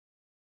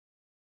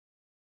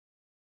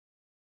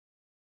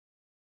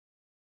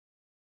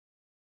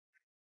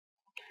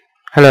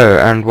Hello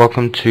and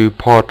welcome to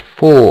part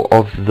 4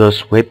 of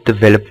this web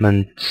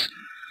development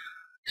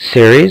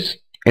series.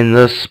 In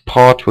this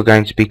part we're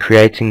going to be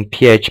creating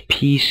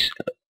PHP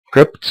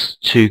scripts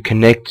to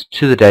connect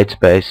to the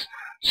database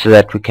so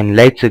that we can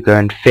later go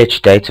and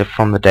fetch data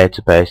from the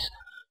database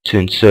to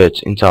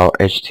insert into our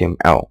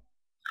HTML.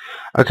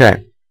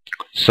 Okay,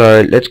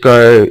 so let's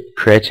go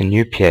create a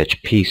new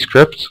PHP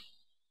script.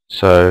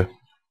 So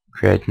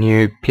create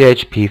new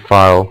PHP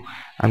file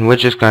and we're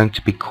just going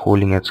to be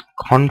calling it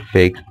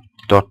config.php.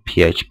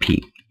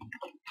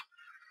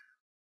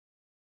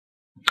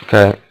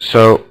 Okay,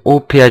 so all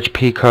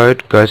PHP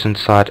code goes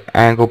inside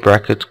angle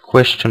bracket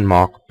question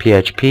mark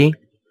PHP,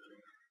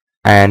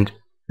 and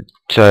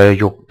so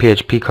your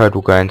PHP code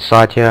will go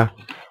inside here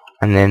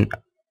and then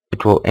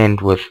it will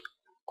end with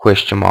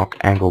question mark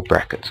angle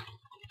bracket,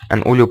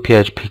 and all your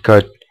PHP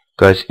code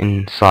goes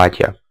inside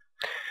here.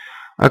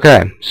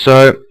 Okay,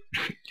 so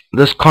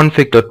this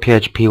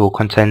config.php will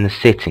contain the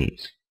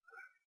settings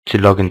to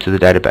log into the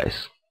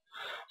database.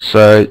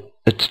 So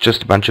it's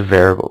just a bunch of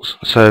variables.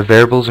 So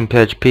variables in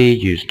PHP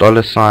use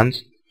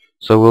 $signs.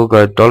 So we'll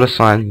go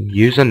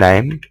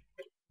 $username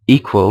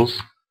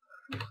equals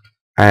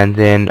and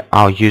then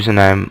our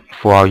username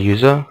for our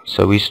user.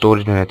 So we stored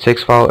it in a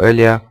text file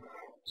earlier.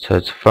 So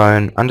it's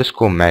phone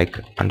underscore make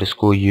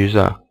underscore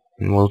user,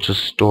 and we'll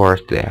just store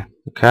it there.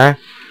 Okay,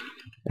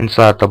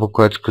 inside double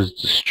quotes because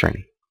it's a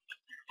string.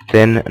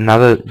 Then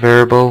another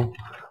variable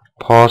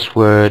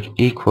password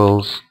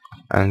equals,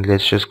 and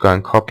let's just go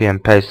and copy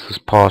and paste this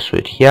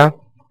password here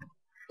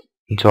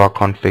into our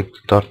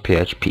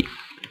config.php.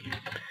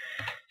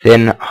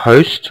 Then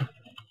host,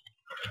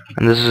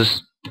 and this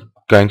is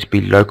going to be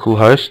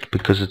localhost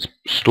because it's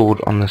stored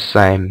on the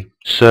same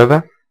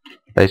server,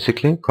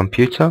 basically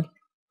computer.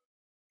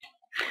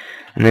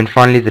 And then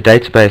finally the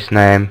database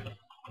name,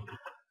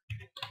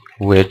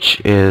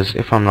 which is,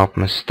 if I'm not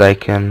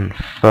mistaken,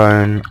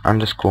 phone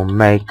underscore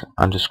make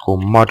underscore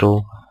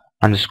model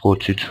underscore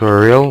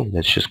tutorial.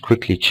 Let's just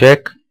quickly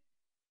check.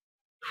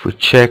 If we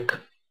check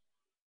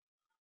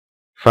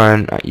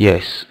phone,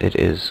 yes it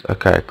is.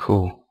 Okay,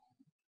 cool.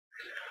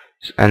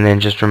 And then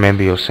just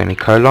remember your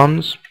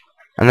semicolons,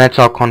 and that's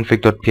our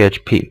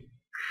config.php.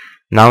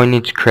 Now we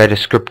need to create a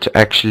script to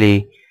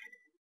actually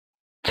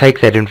take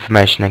that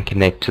information and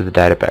connect to the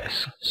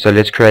database. So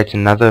let's create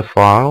another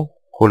file,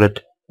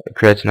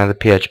 create another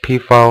PHP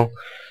file,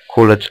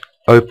 call it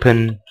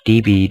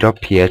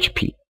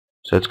opendb.php.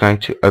 So it's going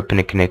to open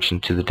a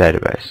connection to the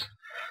database.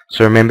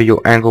 So remember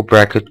your angle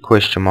bracket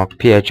question mark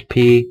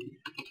PHP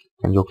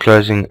and your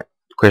closing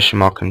question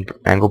mark and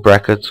angle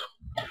brackets.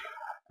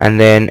 And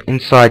then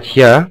inside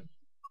here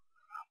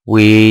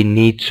we've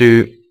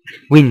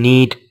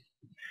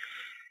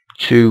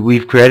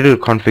created a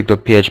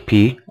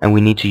config.php and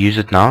we need to use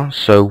it now.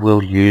 So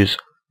we'll use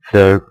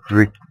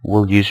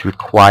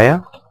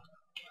require.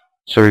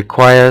 So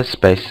require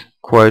space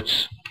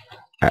quotes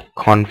at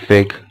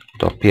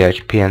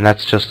config.php, and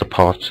that's just the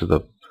path to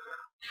the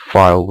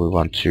file we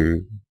want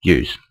to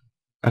use.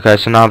 Okay,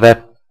 so now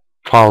that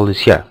file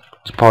is here.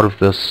 It's part of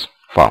this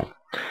file.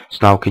 So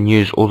now we can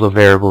use all the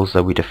variables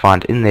that we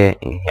defined in there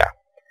in here.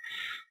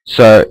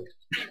 So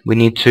we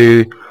need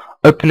to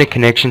open a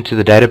connection to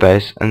the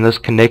database, and this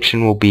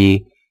connection will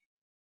be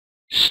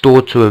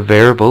stored to a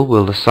variable.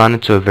 We'll assign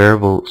it to a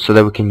variable so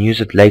that we can use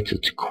it later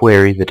to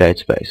query the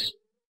database.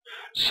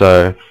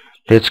 So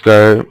let's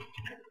go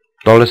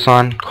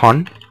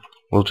 $con,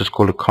 we'll just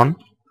call it con,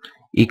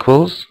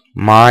 equals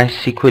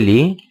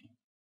MySQL.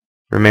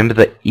 Remember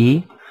the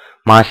E,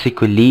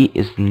 MySQL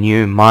is the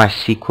new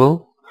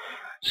MySQL.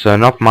 So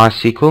not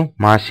MySQL,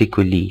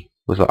 MySQL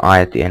with an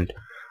I at the end,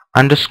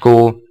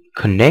 underscore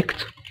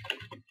connect,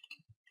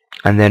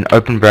 and then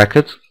open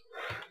brackets.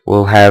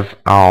 We'll have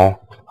our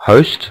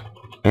host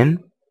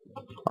in,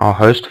 our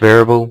host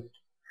variable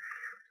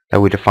that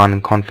we define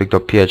in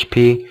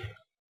config.php.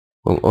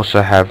 We'll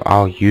also have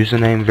our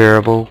username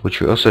variable, which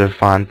we also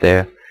defined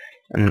there,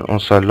 and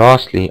also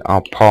lastly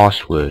our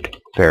password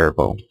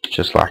variable,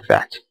 just like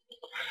that.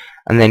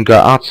 And then go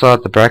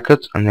outside the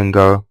brackets and then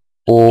go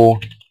or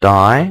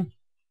die,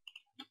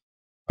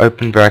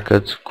 open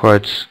brackets,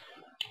 quotes,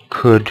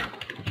 could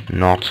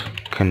not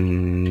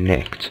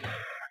connect.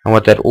 And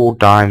what that or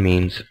die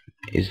means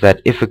is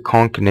that if it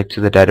can't connect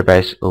to the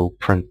database, it will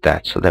print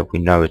that so that we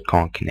know it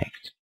can't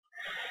connect.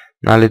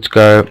 Now let's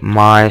go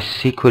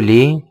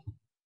MySQL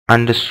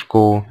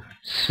underscore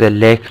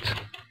select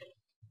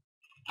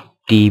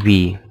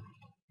db,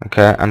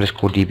 okay,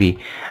 underscore db.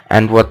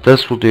 And what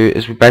this will do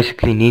is we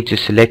basically need to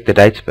select the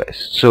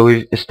database. So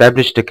we've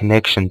established a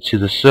connection to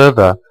the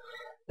server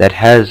that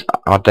has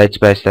our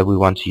database that we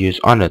want to use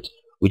on it.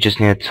 We just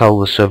need to tell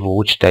the server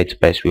which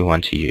database we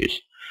want to use.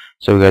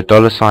 So we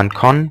go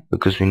 $con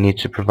because we need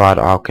to provide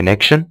our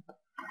connection,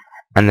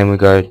 and then we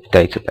go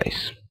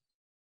database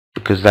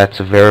because that's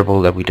a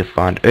variable that we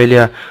defined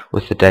earlier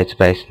with the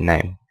database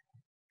name.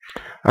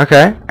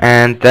 Okay,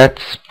 and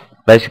that's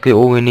basically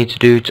all we need to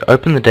do to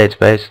open the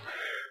database.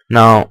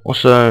 Now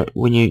also,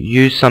 when you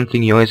use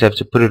something you always have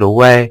to put it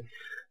away.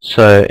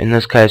 So in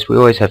this case we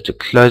always have to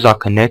close our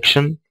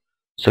connection.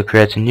 So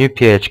create a new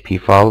PHP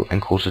file and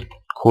call it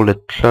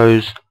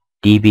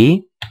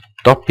closedb.php,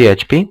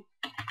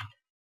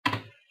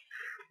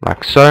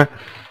 like so.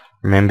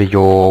 Remember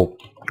your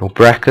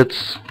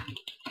brackets,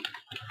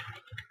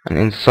 and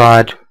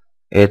inside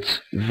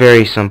it's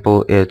very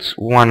simple. It's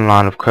one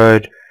line of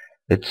code.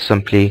 It's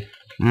simply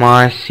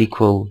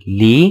MySQL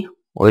Lee.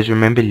 Always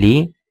remember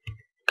Lee.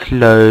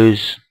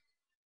 Close,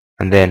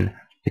 and then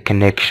the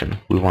connection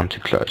we want to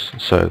close.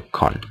 So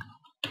con,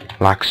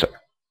 like so.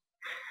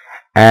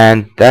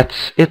 And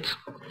that's it.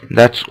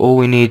 That's all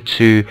we need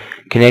to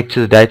connect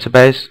to the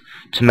database.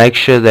 To make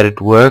sure that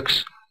it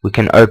works, we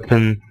can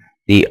open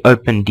the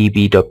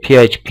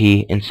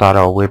opendb.php inside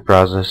our web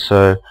browser.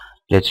 So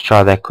let's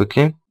try that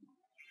quickly.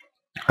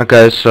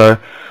 Okay, so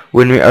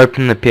when we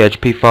open the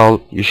PHP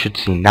file, you should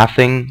see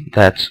nothing.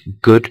 That's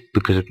good,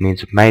 because it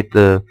means it made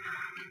the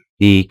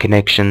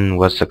connection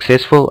was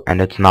successful, and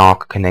it's now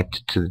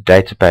connected to the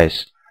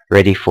database,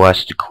 ready for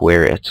us to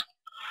query it.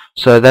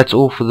 So that's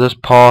all for this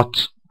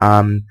part.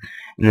 In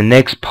the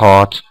next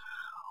part,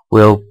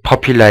 we'll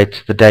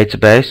populate the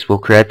database. We'll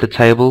create the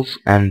tables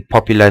and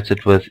populate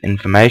it with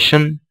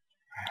information.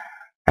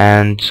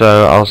 And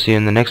so I'll see you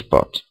in the next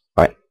part.